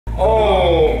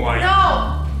Oh my.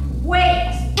 No, wait.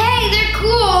 Hey, they're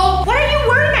cool. What are you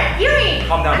wearing an earring?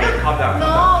 Calm down, babe. Calm down. No,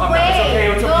 calm wait. down. It's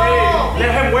okay. It's no. okay.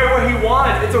 Let him wear what he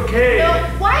wants. It's okay. No,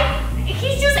 why?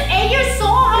 He's just 8 years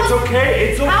old. It's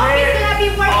okay. It's okay. How he's gonna be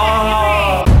wearing an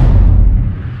earring?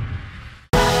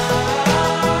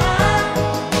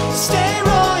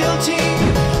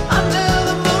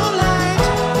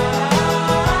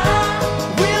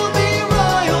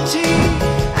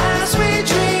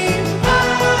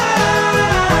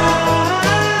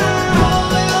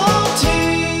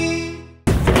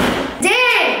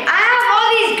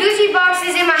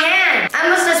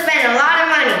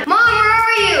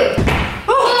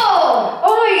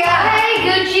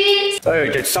 Hey,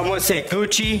 did someone say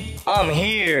Gucci? I'm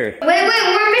here. Wait,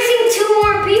 we're missing 2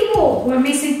 more people. We're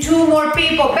missing 2 more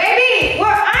people. Baby,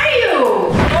 where are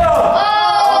you?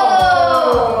 Oh!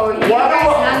 You guys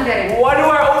landed. Why do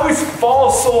I always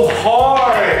fall so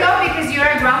hard? I don't know, because you're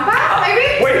a grandpa,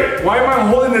 maybe? Wait, why am I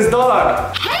holding this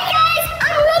dog? Hey guys,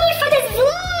 I'm ready for this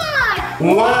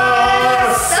vlog!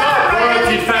 What's up,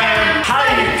 royalty fam? How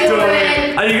you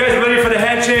doing? Are you guys ready for the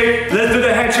handshake? Let's do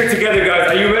the handshake together, guys.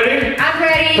 Are you ready? I'm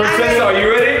ready. Princess, are you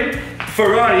ready?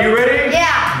 Ferran, are you ready?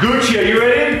 Yeah. Gucci, are you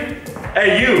ready?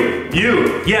 Hey, you.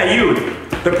 Yeah, you.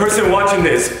 The person watching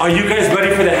this. Are you guys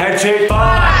ready for the handshake?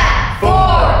 5,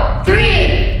 4,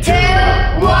 3, 2, 1.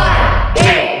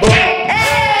 Hey, hey,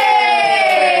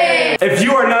 hey! If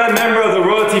you are not a member of the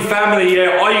royalty family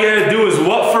yet, all you gotta do is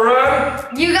what,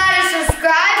 Ferran? You gotta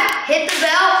subscribe, hit the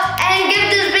bell, and give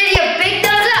this video a big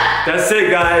thumbs up. That's it,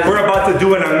 guys. We're about to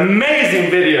do an amazing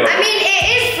video. I mean, it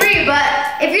is free, but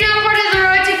if you're not part of the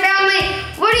royalty family,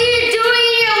 what are you doing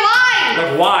in your life?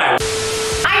 Like, why?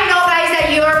 I know, guys, that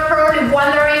you're probably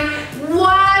wondering,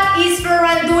 what is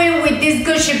Ferran doing with these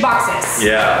Gucci boxes?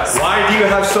 Yeah. Why do you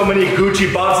have so many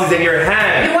Gucci boxes in your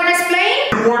hand? You wanna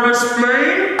explain? You want to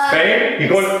Spain? Spain? You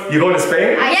going to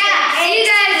Spain? Yeah, see you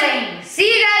guys. See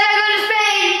you guys. I'm going to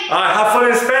Spain. Alright, have fun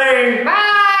in Spain. Bye.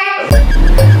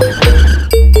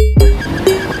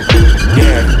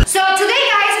 So today,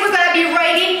 guys, we're gonna be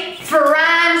rating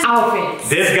Ferran's outfits.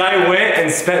 This guy went and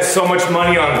spent so much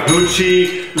money on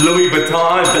Gucci, Louis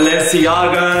Vuitton,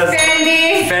 Balenciagas,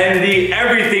 Fendi,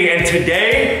 everything. And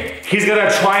today, he's gonna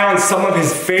try on some of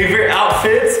his favorite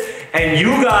outfits. And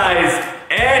you guys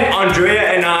and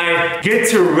Andrea and I get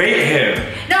to rate him.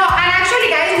 No, and actually,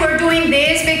 guys, we're doing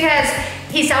this because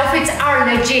his outfits are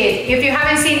legit. If you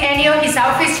haven't seen any of his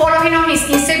outfits, follow him on his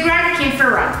Instagram,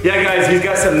 Ferran. Yeah, guys, he's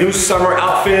got some new summer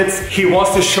outfits. He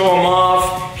wants to show them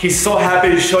off. He's so happy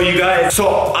to show you guys.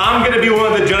 So I'm gonna be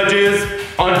one of the judges.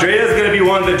 Andrea's gonna be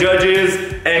one of the judges.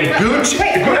 And Gucci.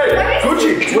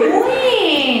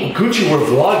 Gucci, we're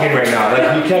vlogging right now.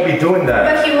 Like, you can't be doing that.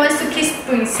 But he wants to kiss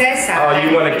Princesa. Oh,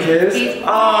 you want to kiss?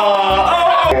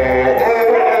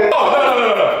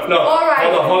 No. All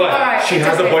right. Hold on. All right. She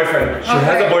has a boyfriend. She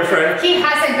has a boyfriend. He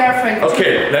has a girlfriend.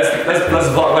 Okay, let's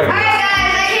vlog like. Alright,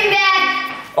 guys, I came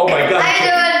back. Oh my God. How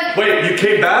you doing? Wait, you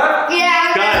came back?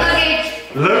 Yeah,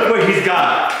 guys, look what he's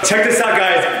got. Check this out,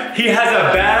 guys. He has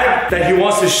a bag that he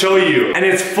wants to show you, and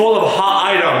it's full of hot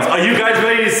items. Are you guys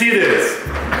ready to see this?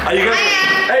 Are you guys? I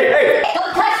am. Hey.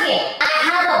 Don't touch me! I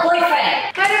have a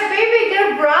boyfriend! But baby,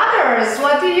 they're brothers.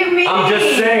 What do you mean? I'm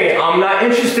just saying, I'm not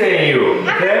interested in you.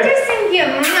 I'm Okay? interested in you.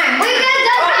 I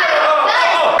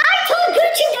told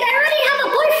Gucci that I already have a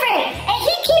boyfriend, and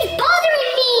he keeps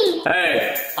bothering me!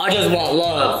 Hey, I just want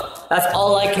love. That's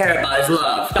all I care about is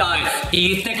love. Guys, do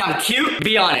you think I'm cute?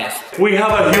 Be honest. We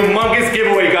have a humongous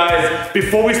giveaway, guys.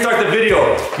 Before we start the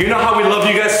video, you know how we love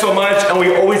you guys so much and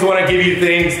we always want to give you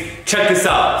things. Check this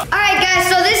out. Alright, guys,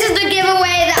 so this is the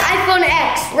giveaway, the iPhone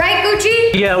X, right,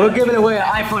 Gucci? Yeah, we're giving away an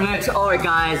iPhone X. Alright,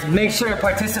 guys, make sure to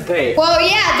participate. Well,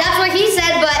 yeah, that's what he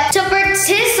said, but to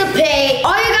participate,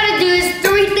 all you gotta do is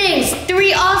 3 things.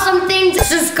 3 awesome things.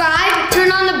 Subscribe,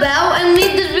 turn on the bell, and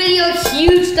leave this video a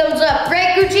huge thumbs up.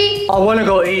 Right, Gucci? I wanna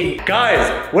go eat. Guys,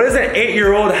 what does an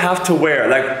 8-year-old have to wear?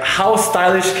 Like, how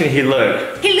stylish can he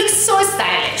look? He looks so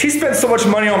stylish. He spent so much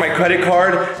money on my credit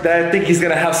card that I think he's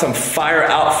gonna have some fire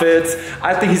outfits.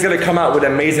 I think he's gonna come out with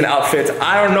amazing outfits.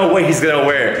 I don't know what he's gonna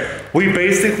wear. We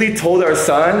basically told our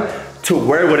son to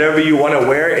wear whatever you want to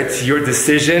wear. It's your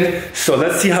decision. So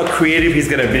let's see how creative he's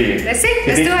gonna be. Let's see.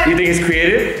 Let's do it. You think he's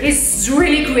creative? He's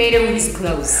really creative with his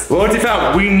clothes. Royalty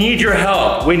fam, we need your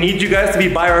help. We need you guys to be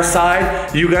by our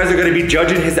side. You guys are gonna be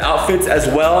judging his outfits as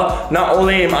well. Not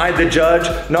only am I the judge,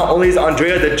 not only is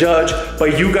Andrea the judge,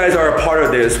 but you guys are a part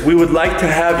of this. We would like to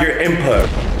have your input.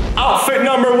 Outfit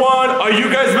number 1, are you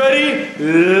guys ready?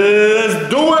 Let's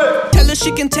do it. Tell her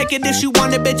she can take it if she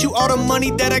want it. Bet you all the money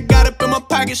that I got up in my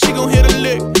pocket, she gon' hit a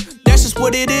lick. That's just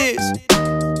what it is.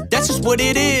 that's just what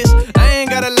it is. I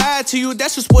ain't gotta lie to you,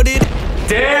 that's just what it is.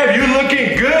 Damn, you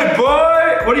looking good,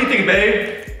 boy. What do you think,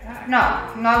 babe?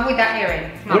 No, not with that earring.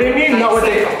 No, what do you mean? Not with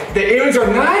the earrings are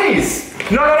nice.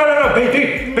 No, babe.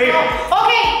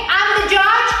 Okay, I'm the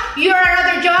judge. You're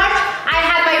another judge. I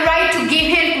have my right to give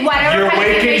him whatever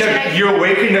You're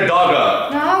waking the dog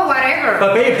up. No, whatever.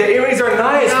 But babe, the earrings are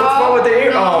nice. No, what's wrong with the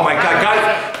earrings? no, Oh my God,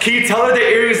 guys, can you tell her the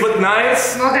earrings look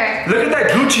nice? Okay. Look at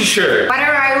that Gucci shirt.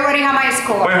 Whatever, I already have my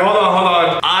score. Wait, hold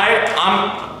on.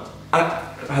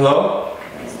 Hello?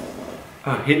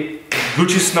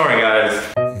 Gucci's snoring,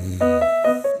 guys.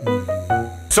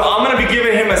 So I'm gonna be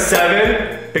giving him a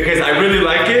 7 because I really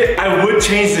like it. I would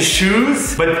change the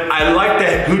shoes, but I like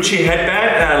the Gucci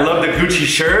headband and I love the Gucci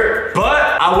shirt.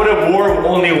 But I would have wore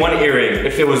only one earring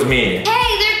if it was me. Hey,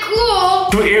 they're cool.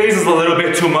 2 earrings is a little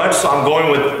bit too much, so I'm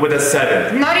going with a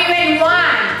 7. Not even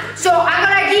 1. So I'm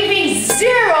gonna give him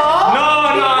 0.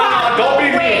 No, don't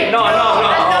be mean. No. Oh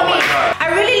my God. I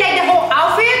really like the whole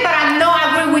outfit, but I'm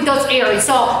not agree with those earrings,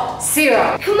 so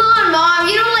 0. Come on, Mom.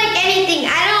 You don't like anything.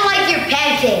 I don't like your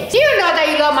pancakes. You know that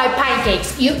you love my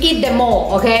pancakes. You eat them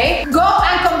all, okay? Go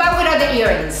and come back with other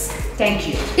earrings. Thank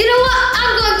you. You know what?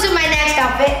 I'm going to my next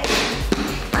outfit.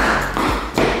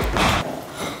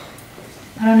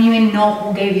 I don't even know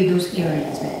who gave you those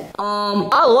earrings, man.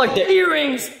 I like the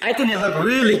earrings. I think they look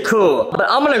really cool. But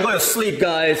I'm gonna go to sleep,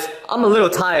 guys. I'm a little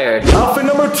tired. Outfit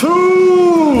number 2.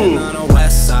 On the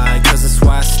west side, cause that's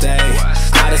where I stay.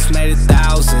 I just made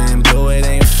 1,000, blew it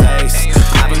in your face.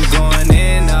 I've been going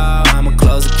in, I'ma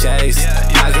close the case.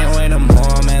 I can't wait no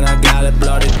more, man, I got it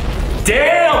bloated.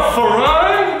 Damn,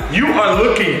 Ferran, you are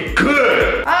looking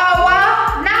good. Oh,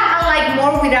 well, now I like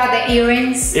more without the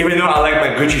earrings. Even though I like my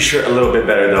Gucci shirt a little bit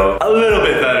better though. A little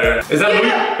bit better. Is that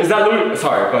Louis?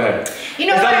 Sorry, go ahead. You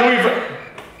know is what? that Louis?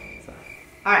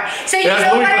 Alright, so you That's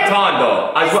know Louis what? Vuitton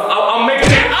though. I'm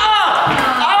making it.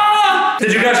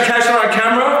 Did you guys catch it on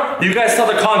camera? You guys saw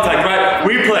the contact, right?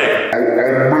 Replay.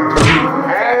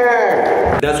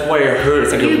 That's why it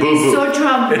hurts. It's like a boo-boo. So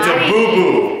dramatic. It's a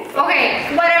boo-boo.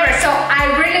 Okay, whatever. So I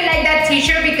really like that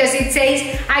t-shirt because it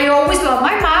says, I always love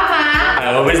my mama.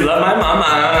 I always love my mama.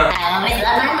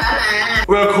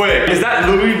 Real quick, is that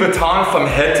Louis Vuitton from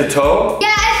head to toe?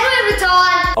 Yeah, it's Louis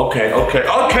Vuitton. Okay.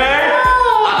 Oh,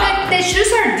 the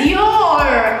shoes are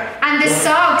Dior. And the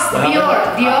socks,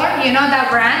 Dior. Dior, you know that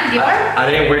brand, Dior? I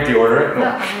didn't wear deodorant.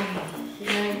 No.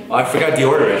 Oh, I forgot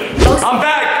deodorant. I'm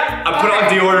back! I put on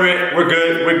deodorant. We're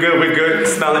good.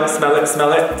 Smell it.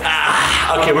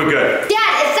 Okay, we're good.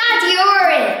 Dad, it's not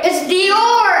deodorant. It's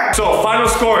Dior. So, final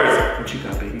scores. What you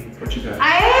got, baby? What you got?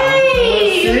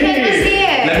 Hey, you can see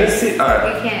it. Let me see.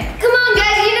 Alright. You can. Come on,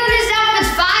 guys. You know this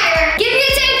outfit's fire. Give me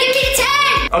a 10. Give me a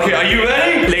 10. Okay, are you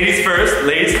ready? Ladies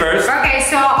first. Okay,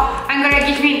 so I'm gonna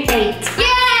give him 8. Yay!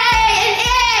 An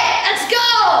 8. Let's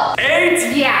go.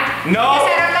 8? Yeah. No.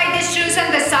 Because I don't like the shoes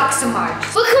and the socks so much.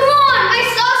 Well, come on. My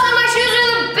socks and my shoes are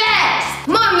the best.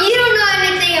 Mom, you don't know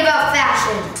anything about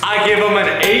fashion. I give him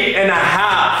an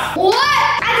 8.5. What?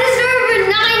 I deserve a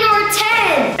 9 or a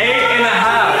 10. 8.5.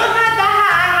 We don't have that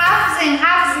halves.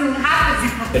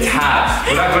 It's halves.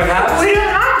 We're not going halves? We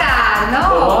don't have that,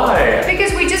 no. Why?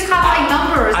 Because we just have like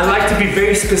numbers. I like to be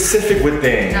very specific with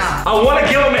things. No. I want to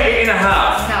give him an 8.5.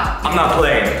 No. I'm not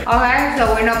playing. Okay,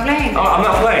 so we're not playing. Oh, I'm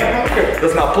not playing. Okay,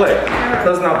 let's not play. Alright.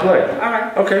 Let's not play.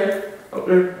 Alright. Okay.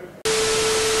 Alright.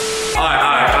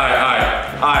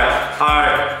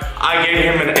 I gave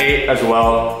him an 8 as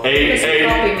well.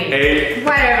 8.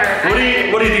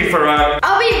 Whatever. What do you think, Ferran?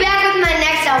 I'll be back with my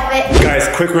next outfit. Guys,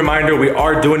 quick reminder, we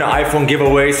are doing an iPhone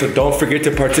giveaway, so don't forget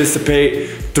to participate.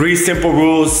 3 simple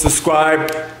rules: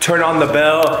 subscribe, turn on the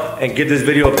bell, and give this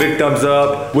video a big thumbs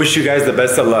up. Wish you guys the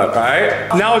best of luck,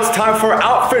 alright? Now it's time for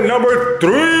outfit number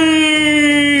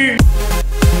 3!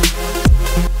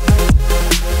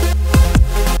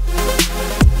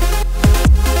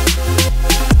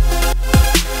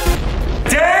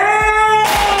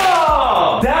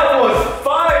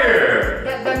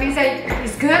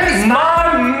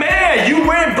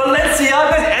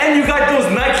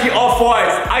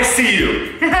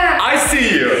 I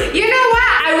see you. You know what?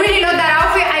 I really love that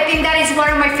outfit. I think that is one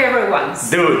of my favorite ones.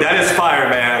 Dude, that is fire,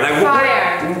 man. Like,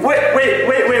 fire. Wait.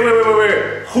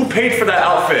 Who paid for that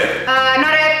outfit?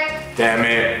 Not it. Damn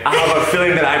it. I have a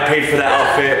feeling that I paid for that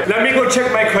outfit. Let me go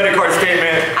check my credit card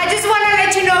statement. I just want to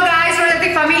let you know, guys, or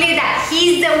the family, that he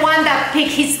he's the one that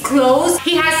picked his clothes.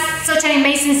 He has such an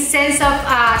amazing sense of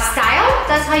style.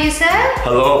 That's how you said?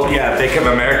 Hello, yeah, Beckham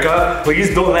America. Please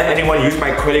don't let anyone use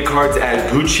my credit cards at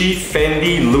Gucci,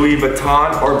 Fendi, Louis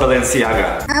Vuitton, or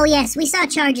Balenciaga. Oh yes, we saw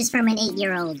charges from an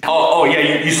 8-year-old. Oh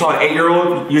yeah, you saw an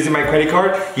 8-year-old using my credit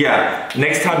card? Yeah,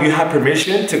 next time you have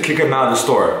permission to kick him out of the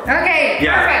store. Okay,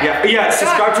 perfect. Yeah,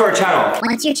 subscribe to our channel.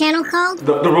 What's your channel called?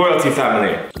 The Royalty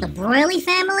Family. The Broily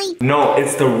Family? No,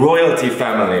 it's the Royalty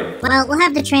Family. Well, we'll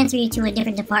have to transfer you to a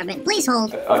different department. Please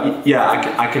hold. Yeah,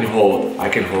 I can hold.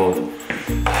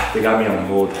 They got me on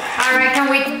hold. Alright, can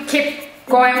we keep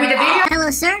going with the video? Hello,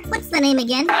 sir. What's the name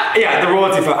again? Yeah, the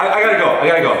Royalty Family. I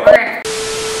gotta go. Okay.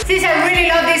 Since I really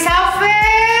love this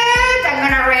outfit, I'm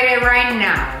gonna rate it right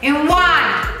now. In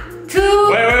 1,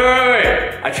 2...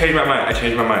 Wait. I changed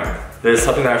my mind. There's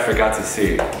something that I forgot to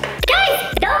see.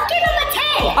 Guys, don't give him a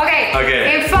 10!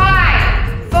 Okay. In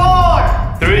 5,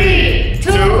 4, 3,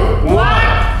 2, 1.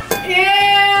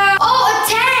 Yeah! Oh, a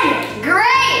 10!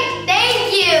 Great!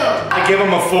 Thank you! I gave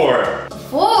him a 4.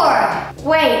 4?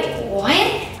 Wait, what?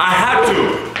 I had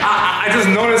to. I just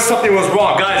noticed something was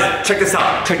wrong. Guys, check this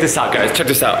out. Check this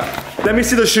out. Let me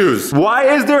see the shoes. Why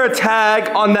is there a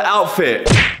tag on the outfit?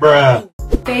 Bruh.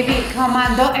 Baby, come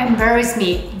on, don't embarrass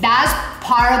me. That's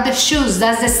part of the shoes.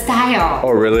 That's the style.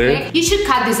 Oh, really? Okay? You should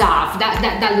cut this off.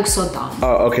 That looks so dumb.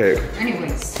 Oh, okay.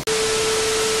 Anyways.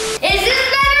 Is this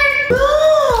better?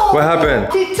 No! What happened?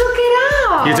 They took it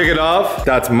off. You took it off?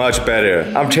 That's much better.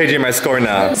 I'm changing my score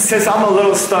now. Since I'm a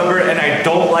little stubborn and I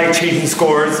don't like changing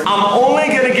scores, I'm only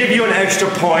gonna give you an extra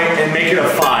point and make it a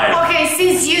 5. Okay,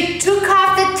 since you took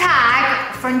off the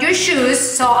tag from your shoes,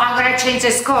 so I'm gonna change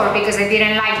the score because I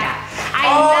didn't like that. I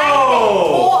like the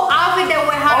whole outfit that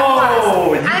way how it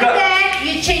was. And then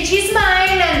you changed his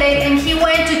mind and he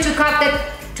went to took off the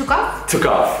Took off. Take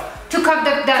off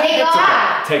the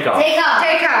tag. Take off.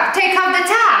 Take off the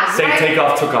tag. Say right? take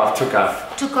off. Took off.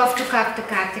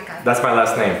 That's my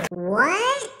last name.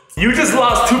 What? You just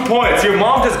lost 2 points. Your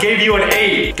mom just gave you an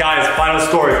 8. Guys, final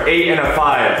score is 8 and a 5.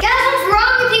 Guys, what's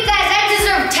wrong with you guys? I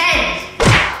deserve 10.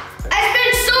 I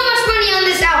spent so much money on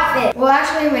this outfit. Well,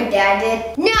 actually, my dad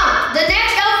did. No, the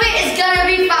next outfit is gonna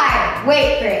be fire.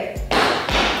 Wait for it.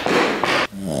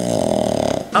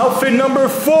 Outfit number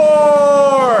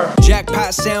 4.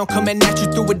 Jackpot sound coming at you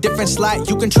through a different slot.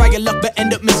 You can try your luck but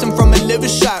end up missing from a liver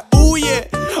shot. Ooh yeah,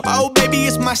 oh baby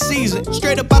it's my season.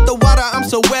 Straight up out the water, I'm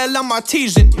so well, I'm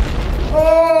artesian.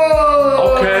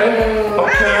 Oh.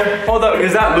 Okay. Hold up,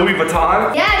 is that Louis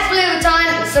Vuitton? Yeah, it's Louis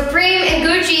Vuitton, Supreme, and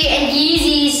Gucci, and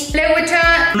Yeezys. Louis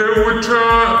Vuitton,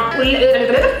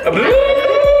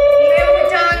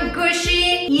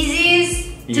 Gucci, Yeezys.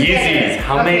 Yeezys.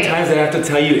 How many times did I have to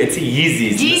tell you it's a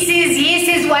Yeezys?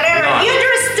 Yeezys, whatever. No. You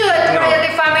understood.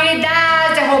 Royalty Family,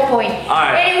 that's the whole point.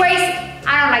 Alright. Anyways,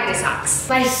 I don't like the socks.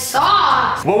 My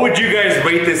socks. What would you guys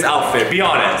rate this outfit? Be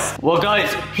honest. Well,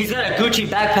 guys, he's got a Gucci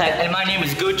backpack and my name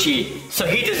is Gucci, so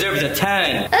he deserves a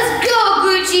 10. Let's go,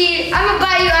 Gucci. I'm gonna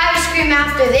buy you ice cream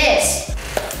after this.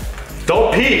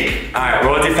 Don't peek. Alright,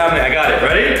 Royalty Family, I got it.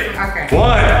 Ready? Okay.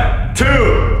 1,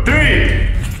 2, 3.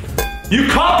 You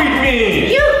copied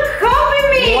me! You copied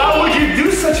me! Why would you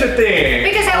do such a thing?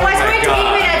 Because I was going to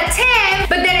give it a 10,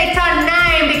 but then I thought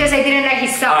 9 because I didn't like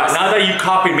his socks. Now that you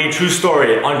copied me, true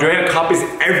story, Andrea copies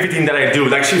everything that I do.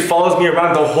 Like, she follows me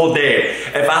around the whole day.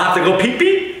 If I have to go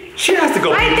pee-pee, she has to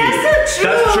go pee-pee. That's not true.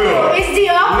 That's true. It's the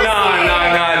opposite. No. It's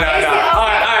the opposite.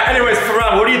 Alright, anyways,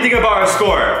 Ferran, what do you think about our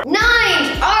score? 9.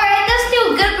 Alright, that's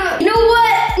still good, but you know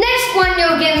what? Next one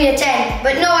you'll give me a 10,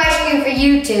 but no ice cream for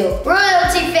you two.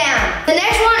 Royalty fam. The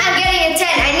next one I'm getting a 10.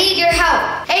 I need your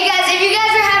help. Hey guys, if you guys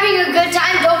are having a good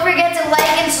time, don't forget to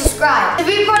like and subscribe to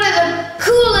be part of the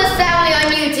coolest family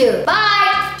on YouTube.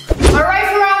 Bye. Alright,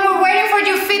 Ferran, we're waiting for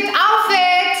your 5th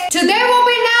outfit. Today will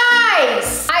be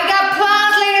nice. I got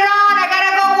plans later on. I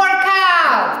gotta go work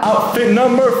out. Outfit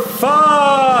number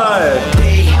 5.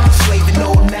 Slaving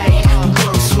all night, we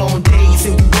work slow days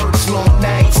and we work slow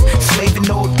nights. Slaving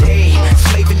all day,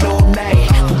 slaving all night,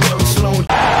 we work slow.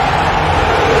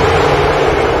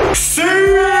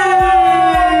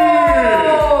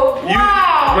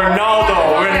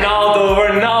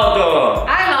 Ronaldo. I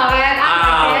love it.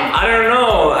 I don't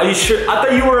know. Are you sure? I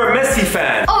thought you were a Messi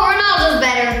fan. Oh, Ronaldo's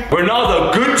better.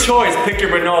 Ronaldo, good choice picking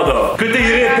Ronaldo. Good thing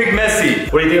you didn't pick Messi.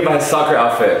 What do you think about his soccer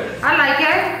outfit? I like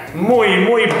it. Muy,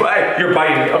 you're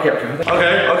biting me.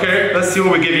 Okay. Let's see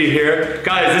what we give you here.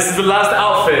 Guys, this is the last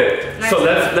outfit. So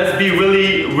let's be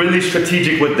really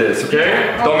strategic with this,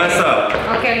 okay? Don't mess up.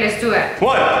 Okay, let's do it.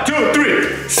 1, 2,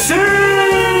 3. See!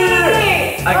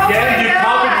 Again, you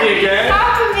copied me again.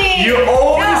 Copy me. You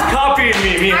always copying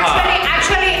me, mija.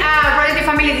 Actually, Royalty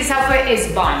Family, this outfit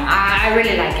is bomb. I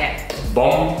really like it.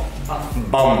 Bomb?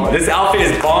 Bomb. This outfit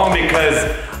is bomb because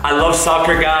I love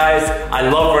soccer, guys. I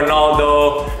love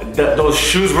Ronaldo. Those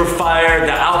shoes were fire.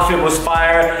 The outfit was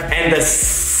fire. And the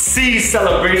sea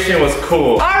celebration was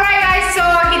cool. All right, guys. So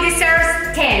he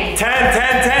deserves 10. 10,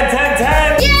 10, 10, 10,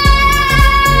 10. Yeah!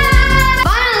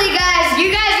 Finally, guys,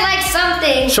 you guys like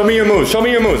something. Show me your moves. Show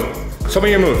me your moves. Show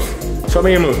me your moves. Show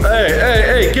me your moves.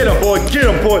 Hey, get him, boy. Get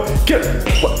him, boy. Get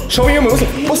him. Show me your moves.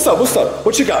 What's up? What's up?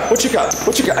 What you got? What you got?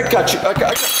 What you got? I got you. I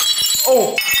got.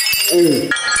 Oh.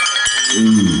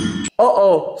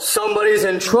 Uh-oh, somebody's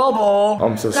in trouble.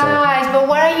 I'm so sorry. Guys, but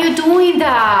why are you doing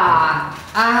that?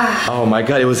 Oh my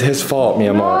God, it was his fault, mi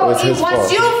amor. No, it was his fault. It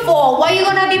was your fault. Why are you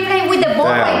gonna be playing with the ball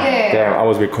like that? Damn, I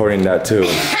was recording that too.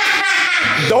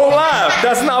 Don't laugh.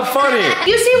 That's not funny.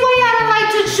 You see why I don't like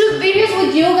to shoot videos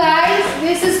with you guys?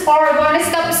 This is horrible. Let's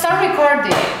start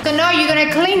recording. So now you're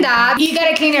gonna clean that. You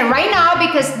gotta clean it right now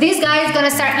because this guy is gonna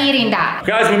start eating that.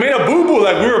 Guys, we made a boo-boo.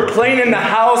 Like we were playing in the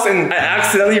house and I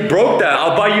accidentally broke that.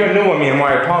 I'll buy you a new one, mi amor.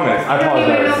 I promise. I I don't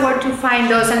even apologize. know where to find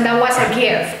those, and that was a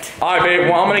gift. All right, babe.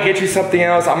 Well, I'm gonna get you something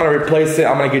else. I'm gonna replace it.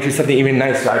 I'm gonna get you something even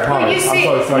nicer. I promise. You see,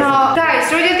 I'm so sorry. no,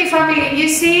 guys, Royalty family, you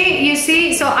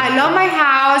see. So I love my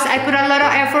house. I put a lot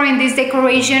of effort in this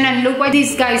decoration, and look what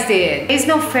these guys did. It's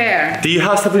not fair. Do you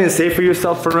have something to say for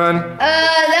yourself, Ferran?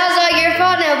 That was all your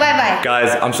fault now. Bye-bye.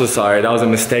 Guys, I'm so sorry. That was a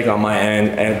mistake on my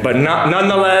end. But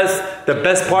nonetheless, the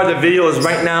best part of the video is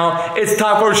right now. It's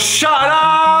time for shout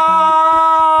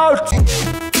out.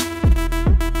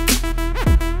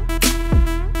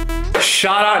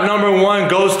 Shout out number 1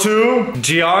 goes to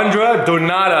Giandra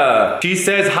Donata. She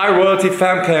says, hi Royalty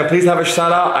fam, can I please have a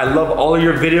shout out? I love all of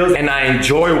your videos and I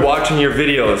enjoy watching your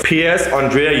videos. P.S.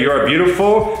 Andrea, you are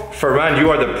beautiful. Ferran, you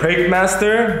are the prank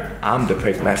master. I'm the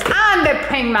prank master. I'm the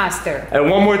prank master. And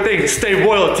one more thing, stay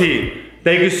royalty.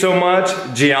 Thank you so much,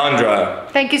 Giandra.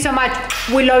 Thank you so much.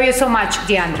 We love you so much,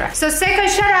 Giandra. So second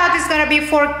shout out is gonna be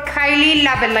for Kylie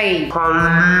Lavalley.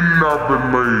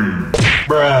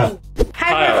 Bruh.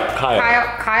 Kyle.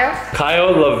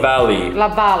 Kyle Lavalley.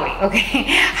 Lavalley, okay.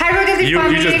 Hi, Royalty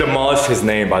family. You just demolished his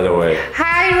name, by the way.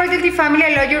 Hi, Royalty family.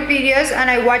 I love your videos and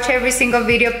I watch every single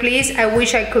video. Please, I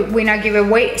wish I could win a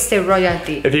giveaway. Stay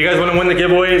royalty. If you guys want to win the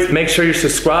giveaways, make sure you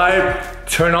subscribe,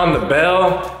 turn on the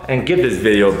bell, and give this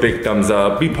video a big thumbs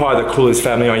up. Be part of the coolest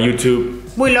family on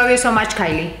YouTube. We love you so much,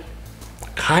 Kylie.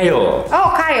 Kyle.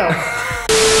 Oh, Kyle.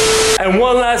 And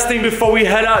one last thing before we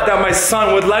head out that my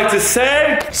son would like to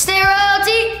say. Stay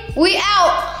royalty. We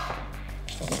out.